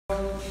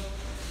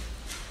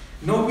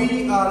Now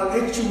we are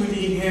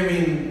actually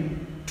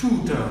having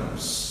two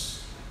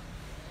terms.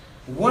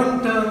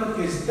 One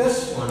term is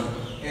this one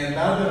and the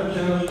other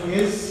term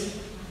is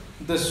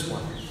this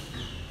one.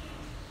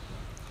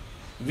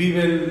 We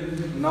will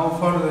now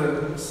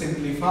further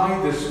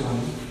simplify this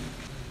one.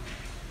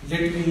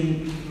 Let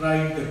me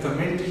write the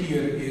comment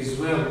here as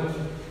well.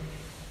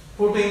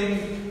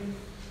 Putting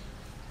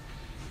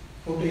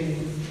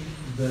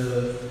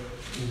the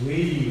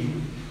value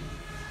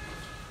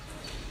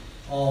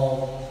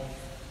of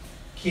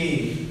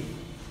k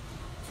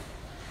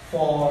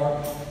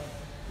for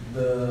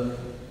the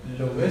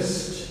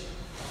lowest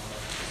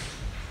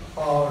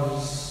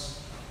powers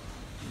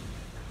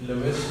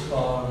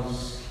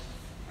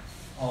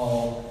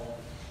of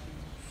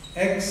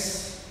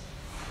x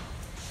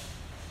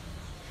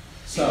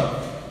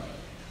sub.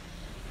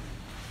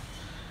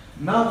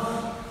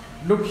 Now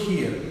look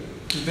here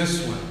to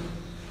this one.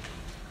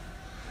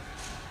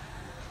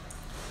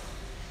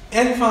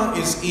 Alpha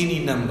is any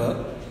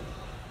number,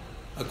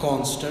 a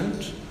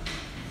constant.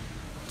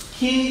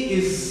 K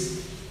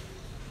is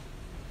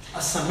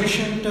a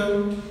summation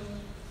term,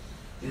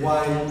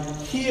 while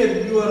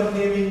here you are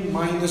having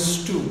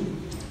 -2.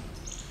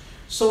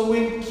 So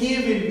when k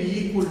will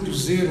be equal to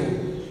 0,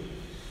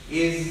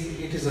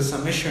 it is a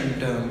summation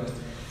term,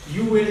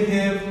 you will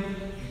have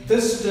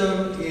this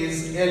term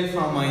is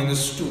alpha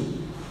 -2.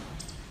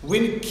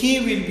 When k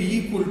will be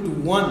equal to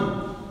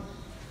 1,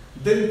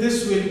 then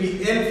this will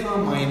be alpha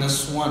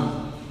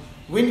 -1.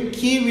 When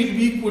k will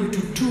be equal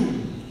to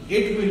 2,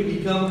 it will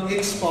become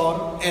x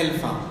power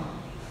alpha.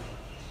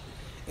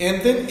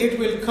 And then it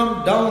will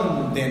come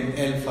down then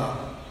alpha.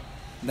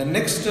 The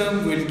next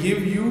term will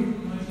give you,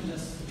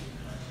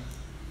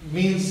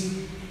 means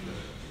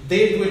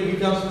that will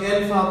become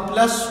alpha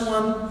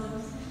 +1,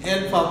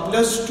 alpha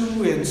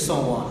 +2 and so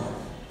on.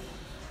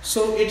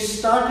 So it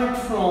started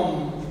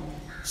from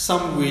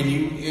some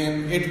value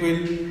and it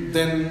will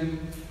then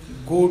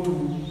go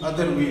to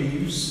other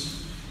values.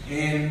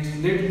 And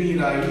let me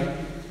write,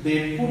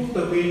 they put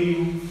the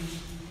value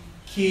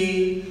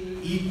k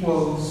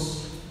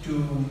equals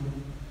to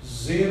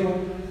 0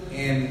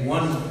 and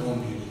 1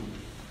 only.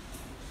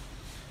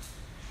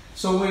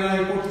 So when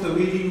I put the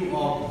value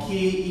of k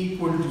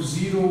equal to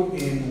 0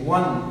 and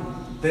 1,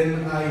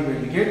 then I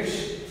will get,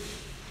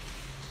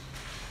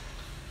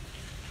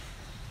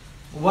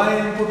 why I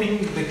am putting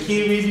the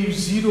k value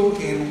 0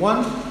 and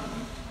 1?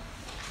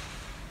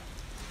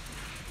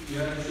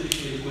 You are actually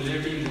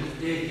calculating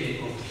the k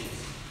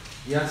coefficients.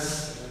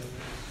 Yes,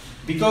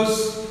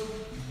 because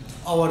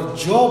our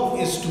job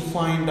is to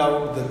find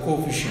out the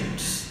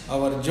coefficients.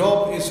 Our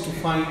job is to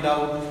find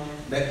out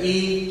the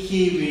a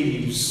k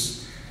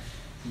values,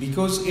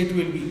 because it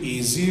will be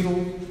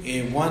a0,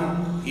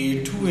 a1,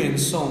 a2 and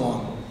so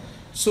on.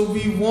 So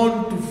we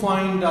want to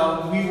find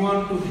out, we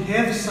want to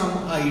have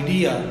some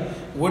idea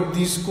what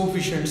these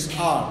coefficients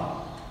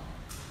are,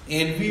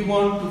 and we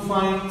want to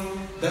find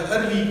the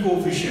early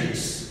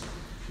coefficients.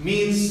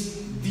 Means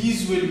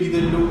these will be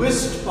the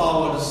lowest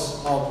powers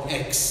of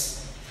x,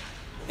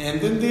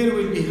 and then there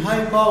will be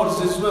high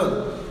powers as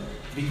well,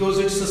 because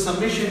it's a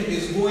summation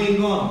is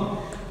going on.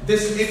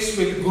 This x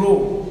will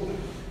grow,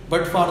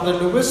 but for the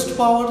lowest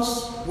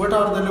powers, what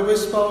are the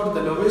lowest power?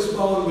 The lowest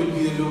power will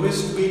be the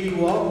lowest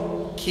value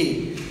of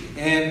k,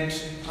 and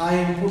I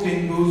am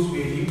putting those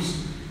values,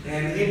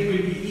 and it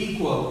will be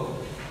equal.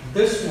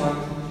 This one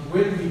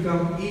will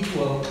become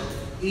equal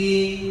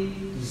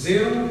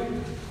a0.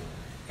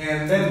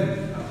 And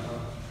then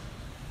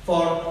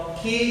for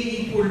k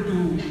equal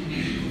to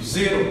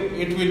 0,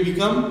 it will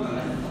become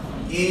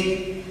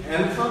a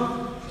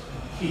alpha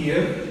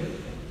here,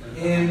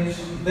 and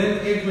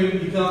then it will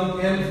become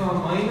alpha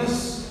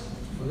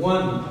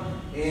 -1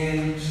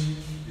 and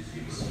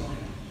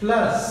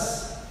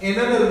plus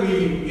another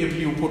value if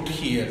you put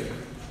here,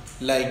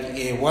 like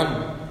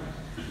a1.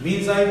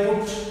 Means I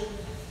put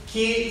k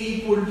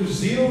equal to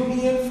 0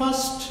 here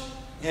first,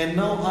 and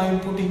now I am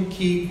putting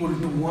k equal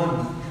to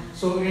 1.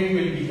 So it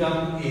will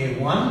become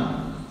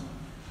a1,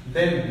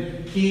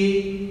 then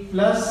k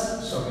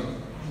plus,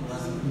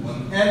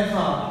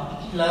 alpha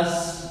plus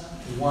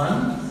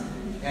 1,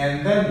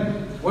 and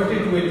then what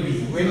it will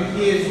be when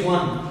k is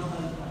 1?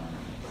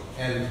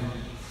 Alpha.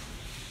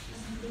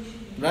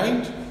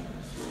 Right?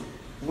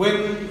 When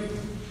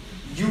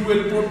you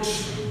will put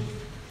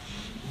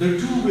the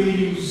two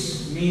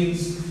values,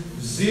 means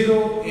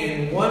 0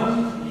 and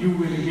 1, you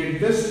will get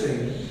this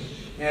thing,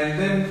 and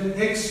then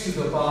x to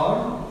the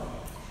power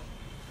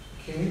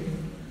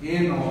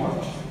a0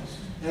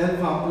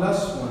 alpha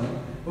 +1.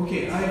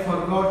 Okay, I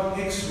forgot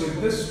x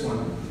with this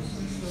one,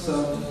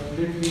 so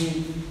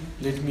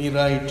let me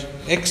write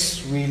x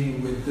value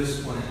with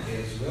this one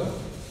as well.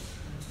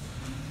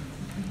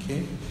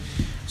 Okay,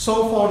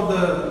 so for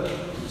the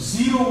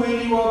 0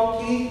 value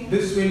of k,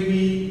 this will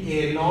be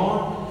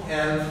a0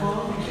 alpha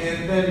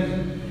and then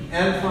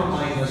alpha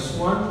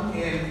 -1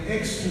 and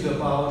x to the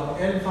power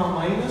alpha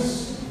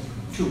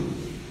 -2,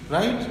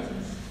 right?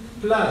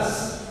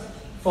 Plus,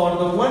 for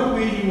the one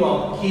value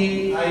of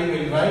k, I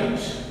will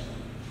write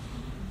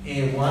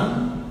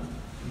A1,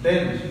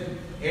 then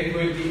it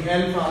will be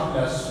alpha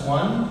plus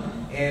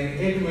 1, and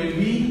it will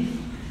be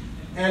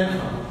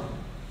alpha,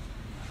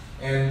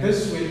 and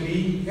this will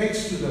be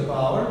x to the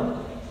power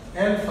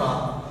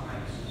alpha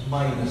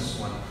minus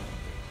 1.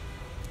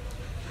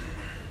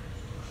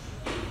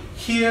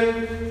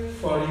 Here,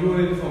 for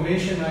your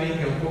information, I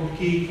have put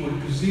k equal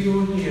to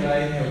 0. Here I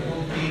have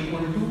put k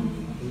equal to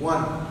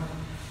 1.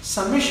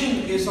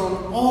 Summation is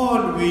on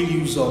all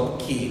values of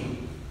k.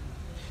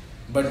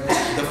 But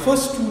the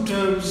first two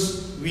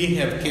terms we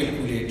have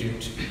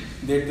calculated.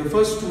 That the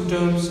first two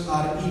terms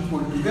are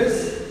equal to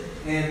this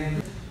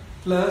and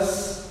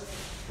plus.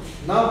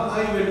 Now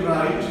I will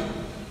write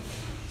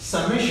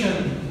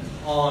summation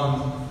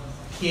on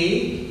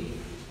k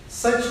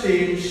such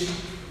that.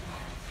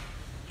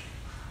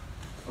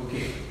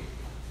 Okay.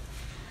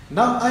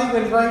 Now I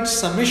will write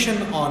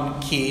summation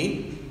on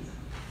k.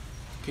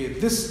 Okay,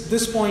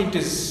 this point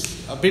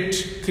is a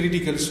bit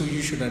critical, so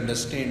you should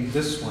understand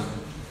this one.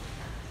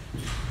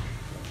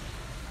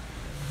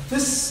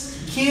 This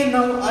k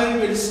now I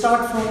will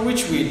start from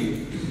which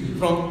value?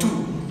 From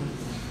 2,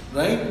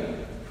 right?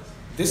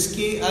 This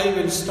k I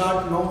will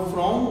start now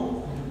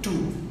from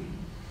 2.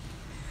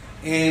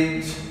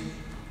 And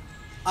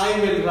I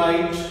will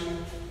write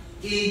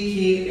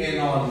ak and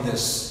all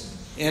this.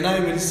 And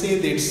I will say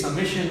that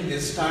summation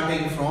is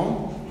starting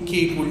from k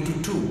equal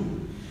to 2.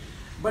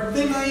 But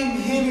then I am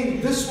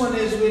having this one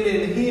as well,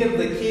 and here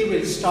the k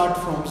will start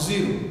from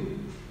 0.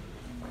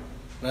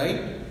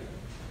 Right?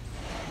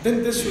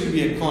 Then this will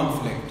be a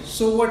conflict.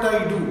 So what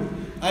I do?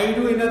 I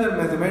do another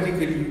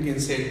mathematical, you can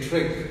say,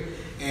 trick.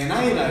 And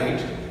I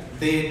write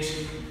that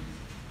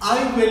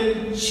I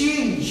will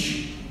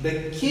change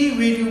the k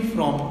value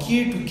from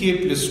k to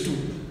k plus 2.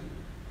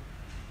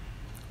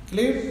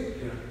 Clear?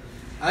 Yeah.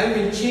 I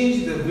will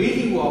change the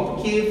value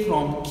of k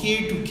from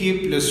k to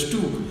k plus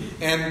 2,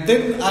 and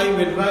then I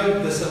will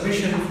write the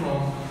summation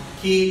from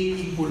k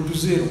equal to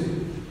 0.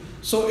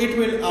 So it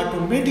will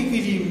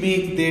automatically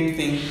make that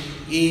thing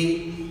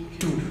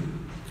A2.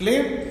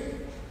 Clear?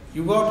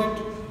 You got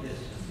it? Yes.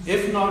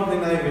 If not,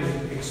 then I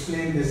will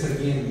explain this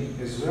again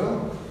as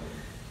well.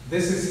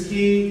 This is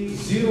k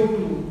 0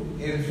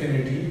 to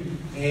infinity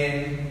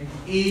and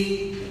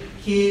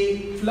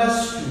ak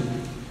plus 2.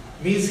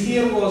 Means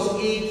here was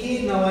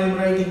ak, now I am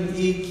writing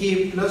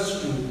ak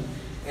plus 2,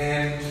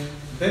 and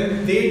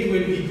then that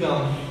will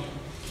become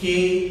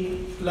k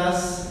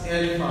plus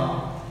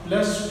alpha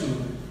plus 2,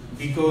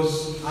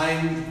 because I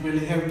will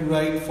have to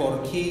write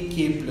for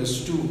k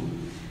plus 2,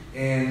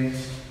 and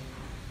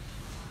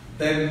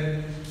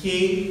then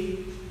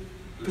k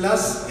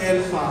plus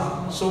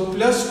alpha, so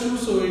plus 2,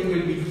 so it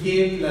will be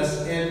k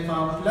plus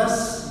alpha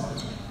plus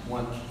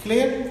 1.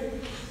 Clear?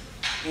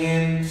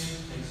 And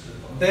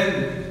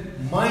then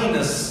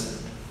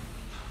minus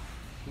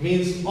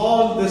means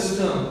all this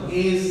term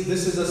is,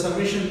 this is a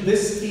summation,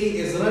 this k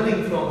is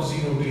running from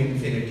 0 to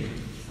infinity.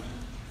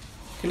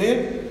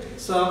 Clear?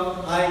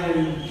 So I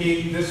will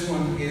take this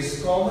one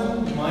as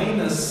common,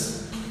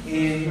 minus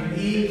in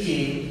ak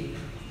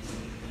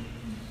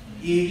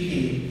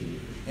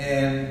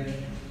and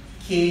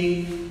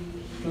k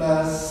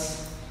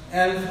plus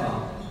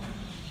alpha,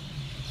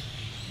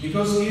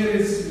 because here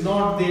is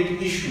not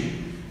that issue.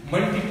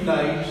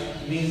 Multiplied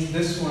means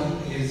this one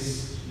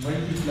is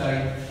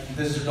multiplied,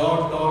 this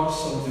dot dot,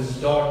 so this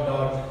dot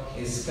dot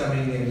is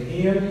coming in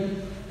here,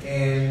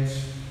 and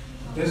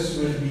this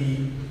will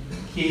be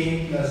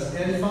k plus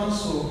alpha,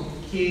 so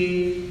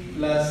k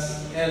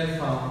plus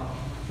alpha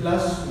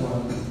plus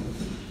 1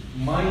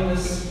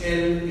 minus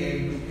L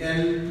into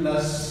L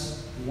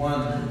plus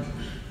 1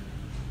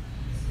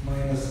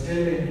 minus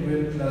L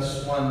into L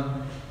plus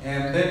 1,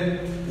 and then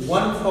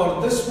 1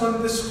 for this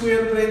one, this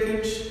square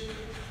bracket,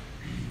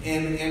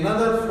 and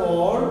another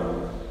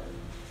for,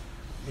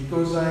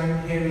 because I am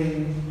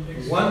having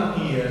 1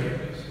 here,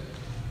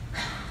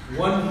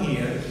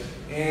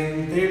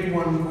 and that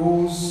one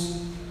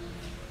goes,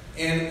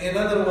 and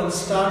another one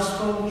starts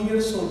from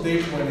here, so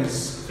that one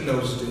is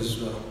closed as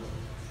well.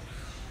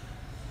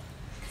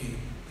 Okay,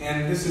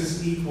 and this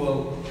is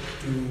equal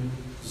to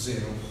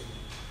 0.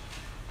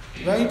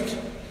 Right?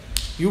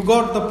 You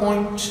got the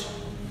point?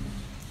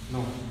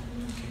 No.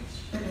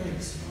 Okay.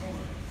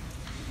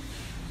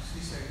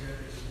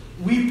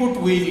 We put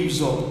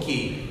values of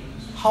k.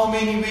 How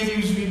many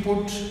values we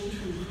put?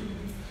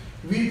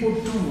 We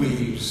put 2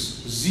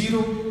 values,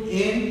 0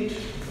 and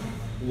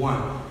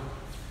 1.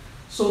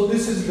 So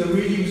this is the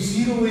value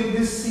 0 in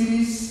this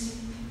series,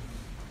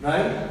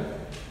 right?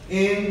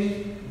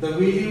 And the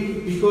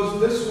value, because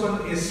this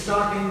one is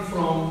starting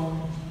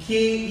from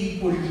k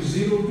equal to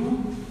 0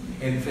 to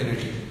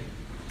infinity.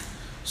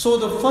 So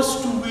the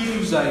first 2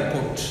 values I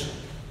put,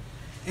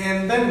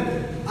 and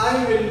then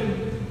I will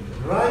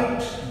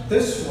write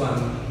this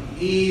one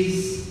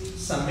is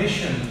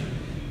summation.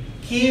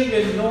 K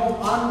will now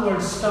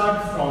onward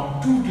start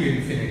from 2 to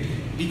infinity,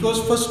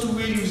 because first 2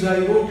 values I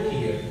wrote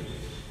here.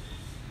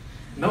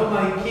 Now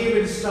my k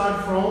will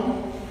start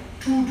from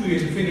 2 to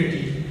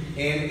infinity,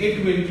 and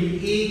it will be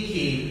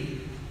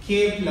ak,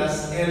 k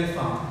plus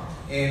alpha,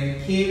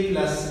 and k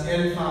plus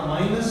alpha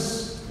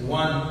minus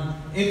 1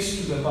 x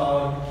to the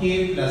power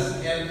k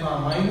plus alpha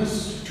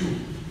minus 2.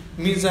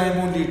 Means I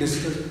am only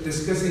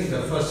discussing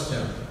the first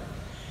term.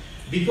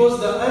 Because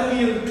the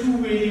earlier two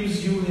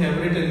values you have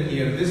written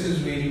here, this is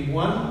value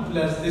 1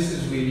 plus this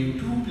is value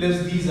 2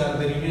 plus these are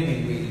the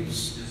remaining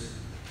values. Yes.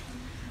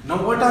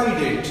 Now what I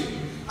did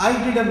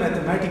a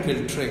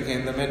mathematical trick,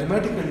 and the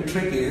mathematical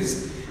trick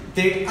is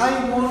that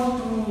I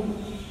want to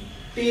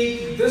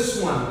take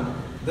this one,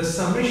 the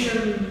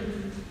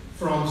summation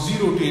from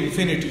 0 to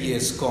infinity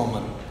as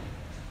common.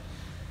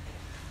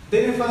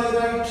 Then if I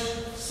write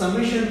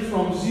summation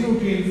from 0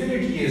 to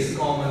infinity as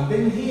common,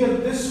 then here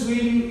this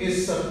value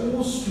is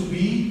supposed to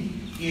be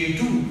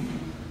a2.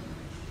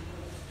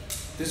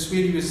 This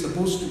value is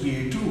supposed to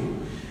be a2.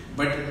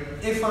 But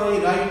if I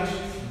write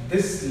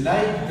this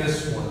like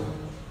this one,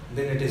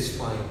 then it is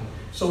fine.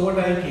 So what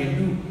I can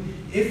do,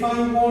 if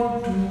I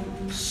want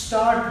to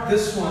start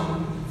this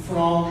one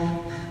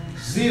from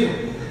 0,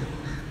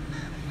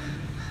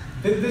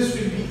 then this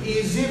will be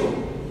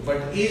a0.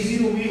 But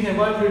a0 we have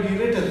already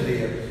written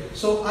there.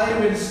 So I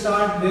will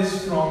start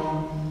this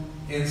from,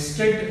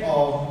 instead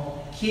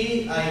of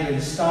k, I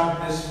will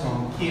start this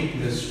from k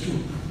plus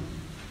 2.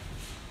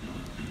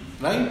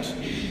 Right?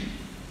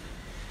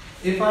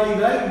 If I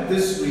write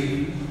this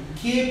way,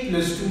 k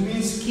plus 2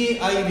 means k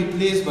I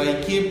replaced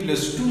by k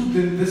plus 2,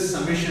 then this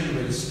summation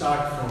will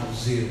start from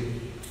 0.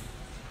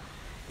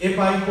 If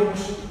I put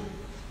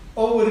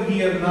over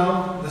here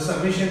now, the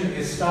summation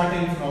is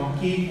starting from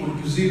k equal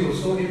to 0.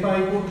 So if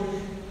I put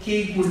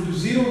k equal to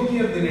 0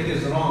 here, then it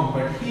is wrong.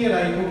 But here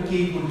I put k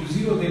equal to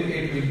 0, then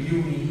it will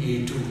give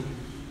me a2.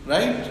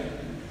 Right?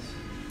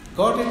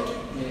 Got it?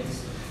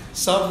 Yes.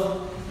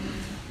 So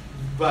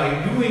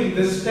by doing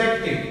this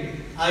tactic,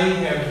 I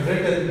have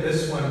written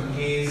this one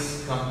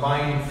as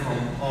combined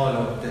from all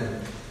of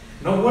them.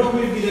 Now what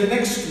will be the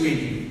next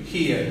value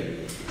here?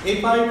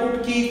 If I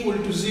put k equal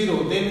to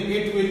 0, then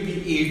it will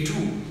be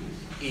a2,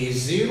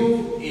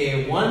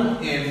 a0,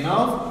 a1, and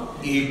now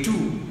a2,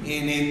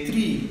 and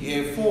a3,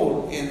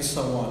 a4, and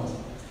so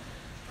on.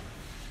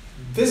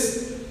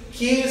 This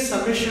k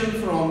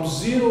summation from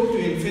 0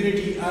 to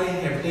infinity I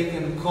have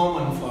taken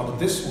common for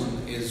this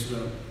one as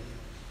well.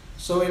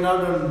 So in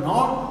order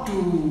not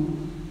to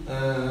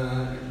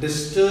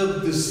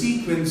disturb the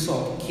sequence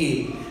of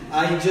k,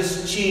 I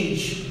just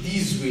change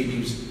these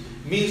values.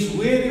 Means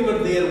wherever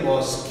there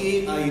was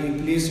k, I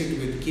replace it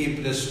with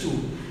k plus 2.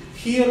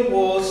 Here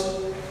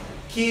was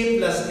k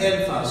plus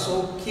alpha,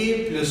 so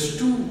k plus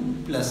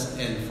 2 plus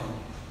alpha.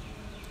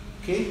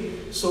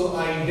 Okay, so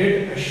I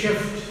did a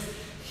shift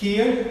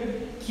here.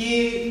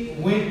 K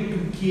went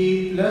to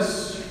k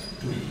plus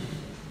 2.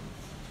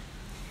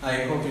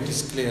 I hope it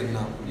is clear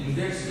now. In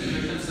that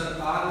situation, sir,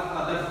 all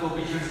other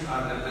coefficients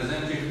are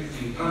represented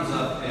in terms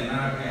of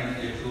a0 and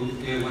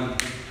a2,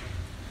 a1.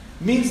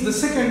 Means the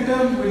second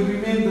term will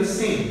remain the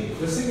same.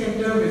 The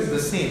second term is the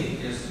same.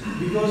 Yes.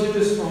 Because it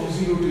is from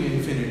 0 to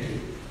infinity.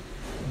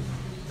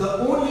 The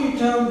only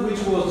term which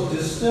was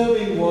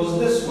disturbing was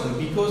this one,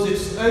 because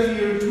its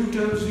earlier two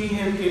terms we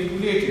have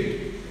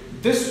calculated.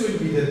 This will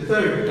be the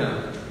third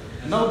term.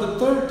 Now the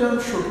third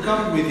term should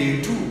come with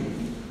a2.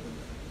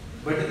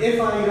 But if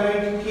I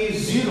write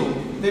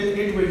k0, then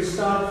it will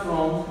start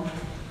from,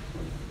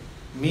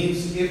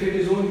 means if it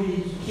is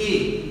only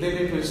k, then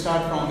it will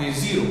start from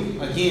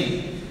a0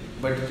 again.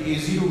 But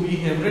a0 we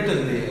have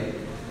written there.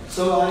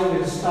 So I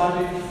will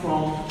start it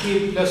from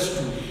k plus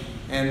 2,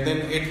 and then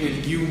it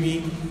will give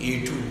me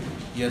a2.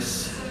 Yes?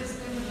 So is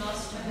there the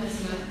last one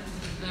as well?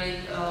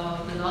 Like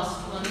the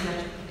last one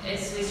that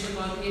s raised to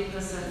power k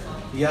plus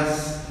alpha.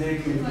 Yes,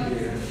 that will be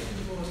there.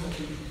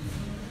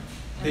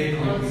 That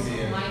will be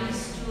there.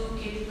 Minus 2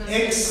 k plus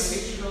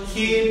X alpha.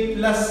 k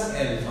plus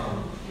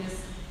alpha.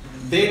 Yes.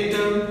 That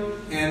term,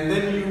 and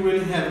then you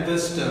will have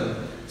this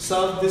term.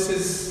 So this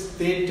is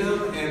that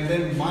term, and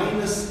then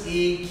minus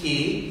ak,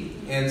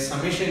 and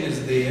summation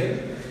is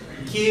there.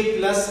 K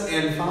plus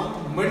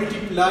alpha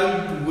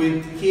multiplied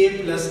with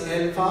k plus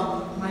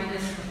alpha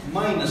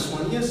minus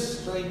 1.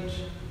 Yes, right.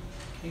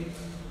 Okay.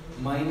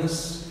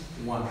 Minus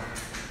 1.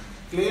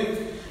 Clear?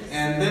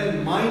 And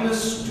then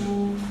minus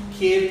 2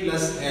 k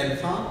plus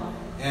alpha,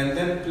 and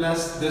then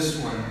plus this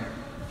one.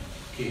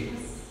 Okay.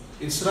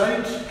 It's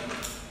right.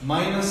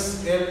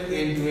 Minus L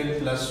into L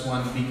plus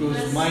 1, because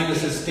plus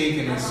minus is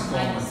taken as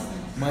common.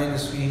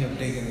 Minus we have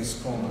taken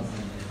as common.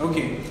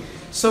 Okay.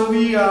 So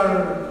we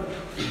are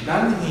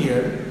done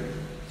here.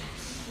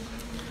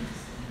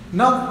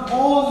 Now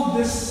all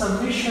this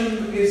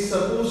summation is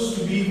supposed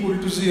to be equal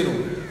to 0.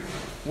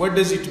 What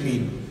does it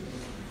mean?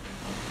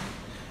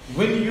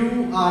 When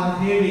you are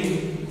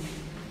having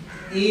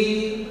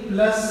a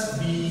plus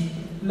b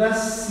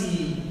plus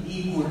c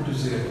equal to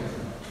 0,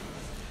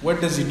 what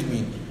does it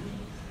mean?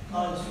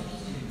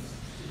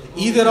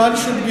 Either all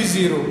should be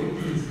 0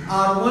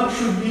 or one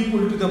should be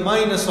equal to the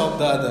minus of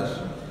the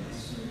other.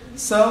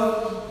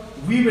 So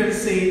we will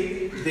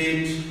say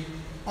that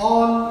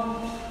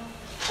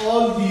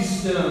all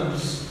these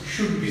terms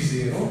should be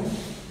 0.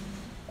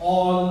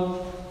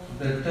 All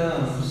the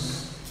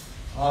terms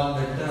all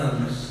the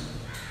terms.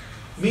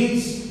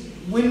 Means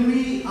when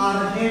we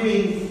are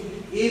having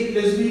a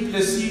plus b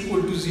plus c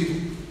equal to 0,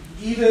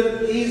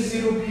 either a is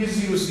 0, b is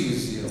 0, c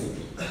is 0.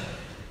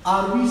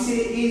 Or we say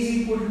a is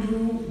equal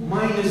to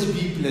minus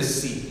b plus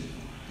c.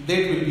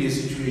 That will be a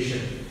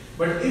situation.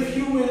 But if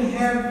you will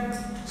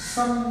have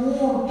some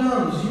more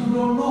terms, you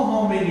don't know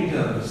how many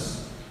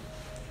terms.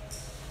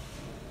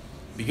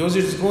 Because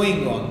it's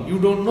going on. You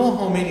don't know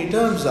how many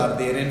terms are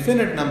there,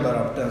 infinite number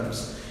of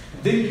terms.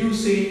 Then you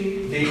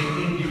say that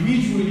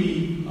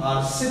individually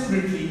or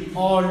separately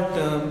all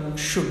terms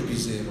should be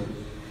 0.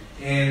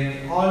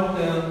 And all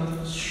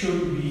terms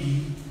should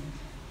be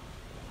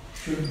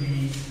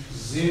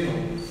 0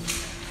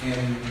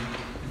 in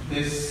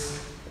this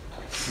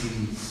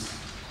series.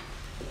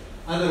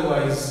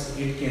 Otherwise,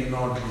 it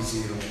cannot be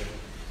 0.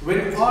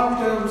 When all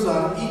terms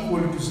are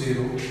equal to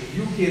 0,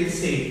 you can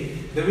say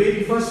the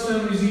very first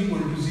term is equal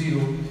to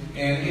 0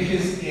 and it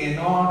is a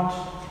naught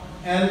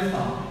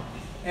alpha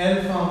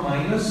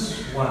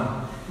minus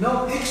 1.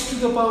 Now x to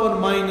the power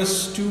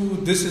minus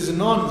 2, this is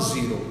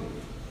non-zero.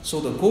 So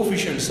the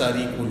coefficients are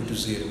equal to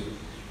 0.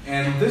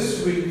 And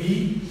this will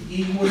be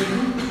equal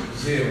to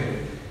 0.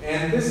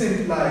 And this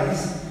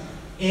implies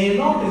a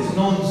naught is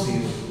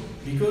non-zero.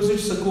 Because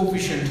it's a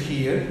coefficient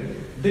here,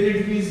 then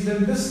it means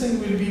then this thing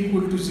will be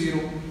equal to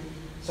 0.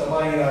 So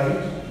I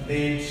write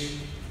that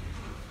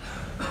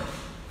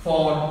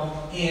for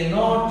a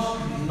naught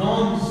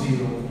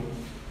non-zero,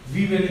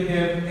 we will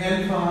have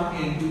alpha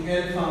into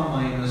alpha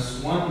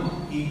minus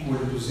 1 equal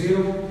to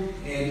 0,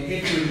 and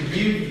it will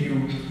give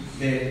you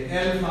that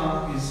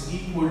alpha is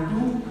equal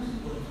to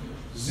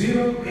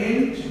 0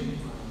 and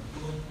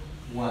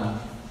 1.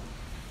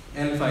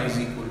 Alpha is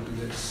equal to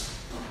this.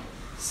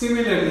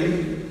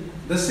 Similarly,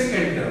 the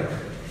second term,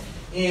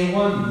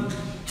 a1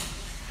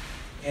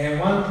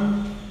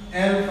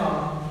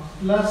 alpha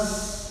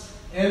plus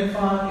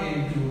alpha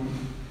into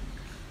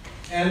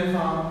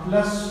alpha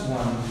plus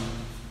 1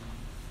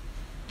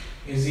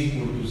 is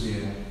equal to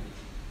 0.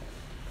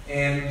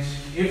 And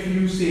if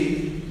you say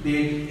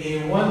that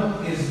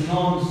a1 is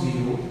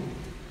non-zero,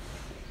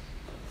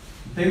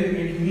 then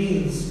it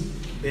means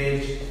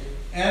that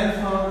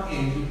alpha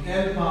into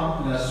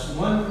alpha plus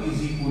 1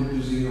 is equal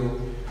to 0,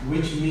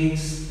 which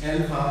makes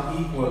alpha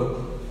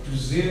equal to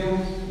 0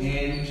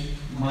 and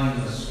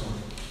minus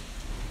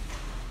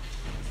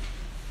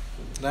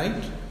 1.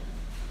 Right?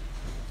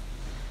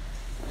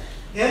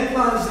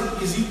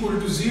 Alpha is equal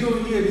to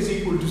 0 here, is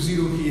equal to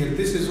 0 here.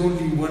 This is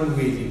only one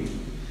value.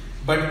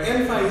 But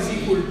alpha is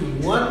equal to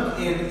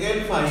 1 and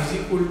alpha is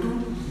equal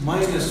to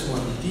minus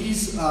 1.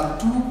 These are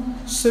two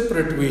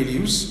separate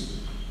values.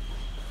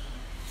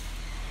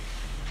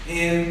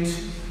 And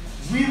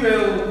we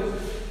will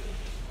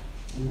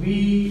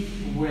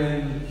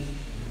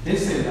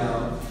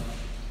disallow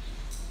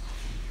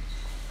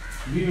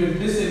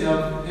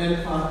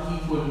alpha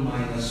equal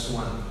minus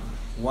 1.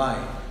 Why?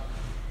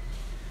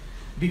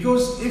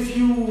 Because if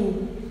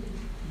you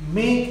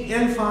make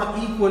alpha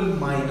equal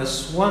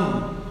minus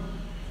 1,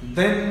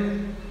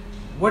 then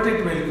what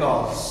it will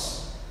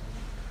cause?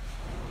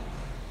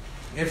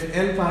 If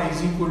alpha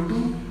is equal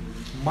to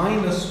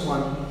minus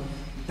 1,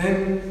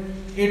 then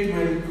it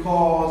will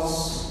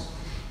cause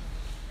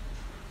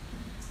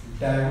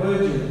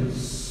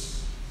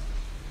divergence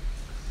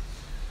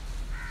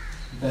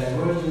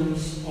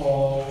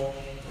of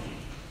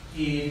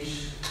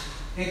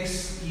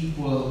 8x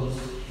equals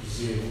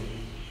 0.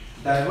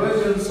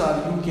 Divergence,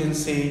 or you can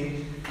say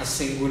a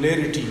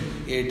singularity,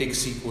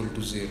 8x equal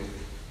to 0.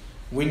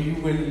 When you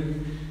will,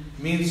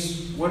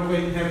 means what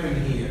will happen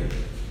here?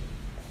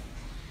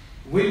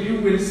 When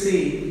you will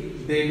say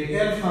that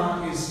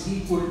alpha is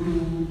equal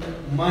to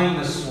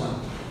minus 1,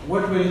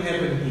 what will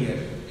happen here?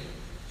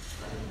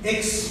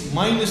 X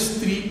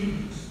minus 3,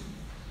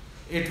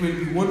 it will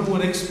be 1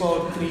 over x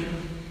power 3.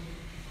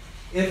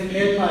 If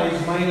alpha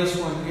is minus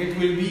 1, it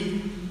will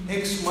be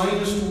x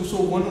minus 2,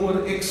 so 1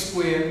 over x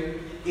square.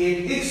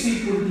 And x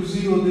equal to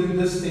 0, then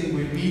this thing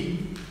will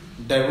be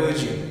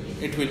diverging.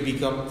 It will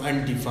become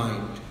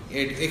undefined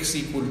at x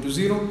equal to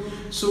 0.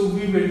 So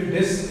we will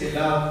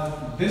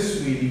disallow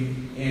this value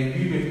and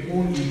we will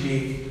only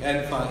take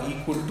alpha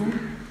equal to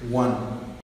 1.